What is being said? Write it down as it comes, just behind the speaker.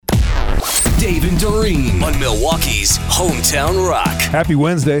Dave and Doreen on Milwaukee's Hometown Rock. Happy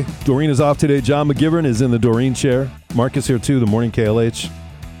Wednesday. Doreen is off today. John McGivern is in the Doreen chair. Mark is here too, the morning KLH.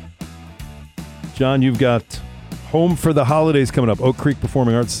 John, you've got Home for the Holidays coming up. Oak Creek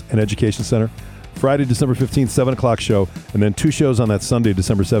Performing Arts and Education Center. Friday, December 15th, 7 o'clock show. And then 2 shows on that Sunday,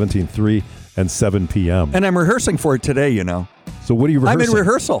 December 17th, 3 and 7 p.m. And I'm rehearsing for it today, you know. So what are you rehearsing? I'm in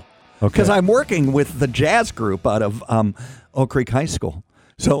rehearsal. Okay. Because I'm working with the jazz group out of Oak Creek High School.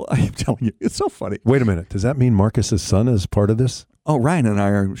 So I'm telling you, it's so funny. Wait a minute. Does that mean Marcus's son is part of this? Oh, Ryan and I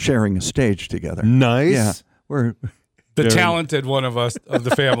are sharing a stage together. Nice. Yeah. We're the talented one of us, of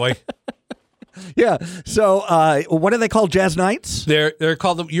the family. Yeah. So what are they called? Jazz Nights? They're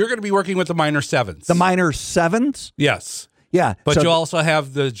called, you're going to be working with the minor sevens. The minor sevens? Yes. Yeah. But so you also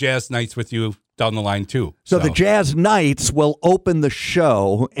have the Jazz Nights with you down the line, too. So the Jazz Nights will open the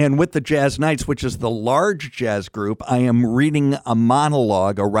show, and with the Jazz Nights, which is the large jazz group, I am reading a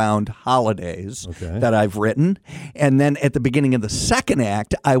monologue around holidays that I've written. And then at the beginning of the second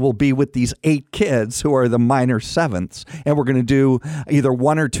act, I will be with these 8 kids who are the minor sevenths, and we're going to do either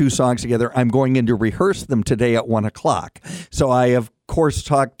 1 or 2 songs together. I'm going in to rehearse them today at 1 o'clock. So I have course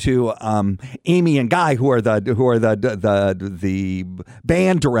talked to Amy and Guy, who are the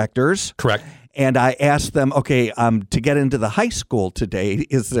band directors. Correct. And I asked them, okay, to get into the high school today,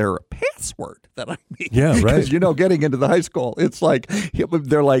 is there a password that I need? Yeah, right. Because, getting into the high school, it's like,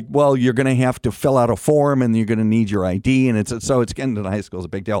 they're like, well, you're going to have to fill out a form and you're going to need your ID. And it's getting to the high school is a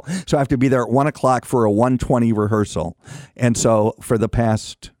big deal. So I have to be there at 1 o'clock for a 1:20 rehearsal. And so for the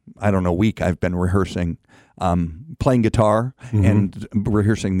past, week, I've been rehearsing, playing guitar and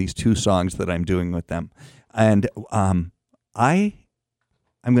rehearsing these 2 songs that I'm doing with them. And I'm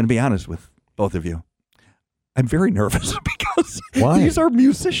going to be honest with both of you. I'm very nervous because these are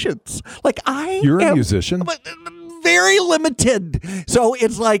musicians. You're a musician? Very limited. So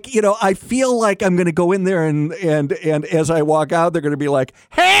it's like, I feel like I'm going to go in there and as I walk out, they're going to be like,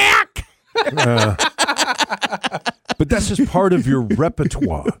 hack! But that's just part of your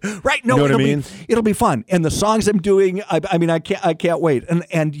repertoire. Right. No, you know what I mean? It'll be fun. And the songs I'm doing, I can't wait. And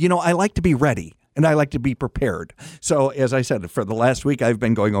I like to be ready. And I like to be prepared. So, as I said, for the last week, I've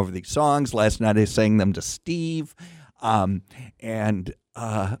been going over these songs. Last night, I sang them to Steve. Do you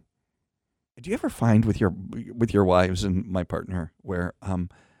ever find with your wives and my partner where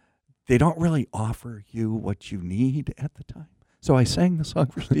they don't really offer you what you need at the time? So I sang the song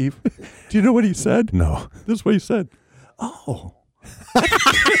for Steve. Do you know what he said? No. This is what he said. Oh.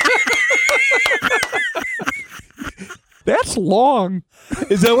 That's long.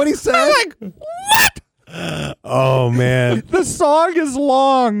 Is that what he said? I'm like, what? Oh, man. The song is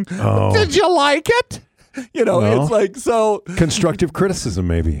long. Oh. Did you like it? Well, it's like, so. Constructive criticism,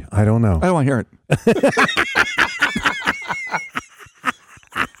 maybe. I don't know. I don't want to hear it.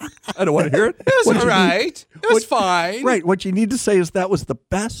 I don't want to hear it. It was all right. It was fine. Right. What you need to say is that was the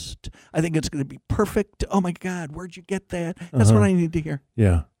best. I think it's going to be perfect. Oh, my God. Where'd you get that? That's what I need to hear.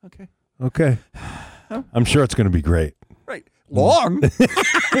 Yeah. Okay. I'm sure it's going to be great. Right. Long.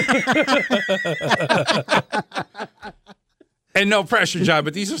 And no pressure, John,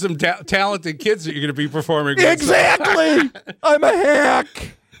 but these are some talented kids that you're going to be performing with. Exactly. I'm a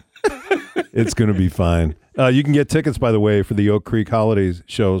hack. It's going to be fine. You can get tickets, by the way, for the Oak Creek Holidays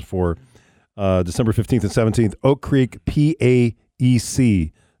shows for December 15th and 17th.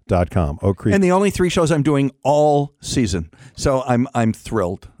 OakCreekPAEC.com. Oak Creek. And the only 3 shows I'm doing all season. So I'm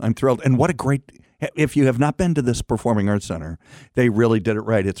thrilled. I'm thrilled. And what a great... If you have not been to this Performing Arts Center, they really did it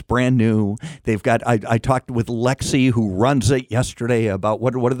right. It's brand new. They've got, I talked with Lexi, who runs it, yesterday about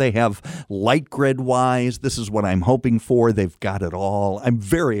what do they have light grid-wise. This is what I'm hoping for. They've got it all. I'm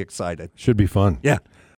very excited. Should be fun. Yeah.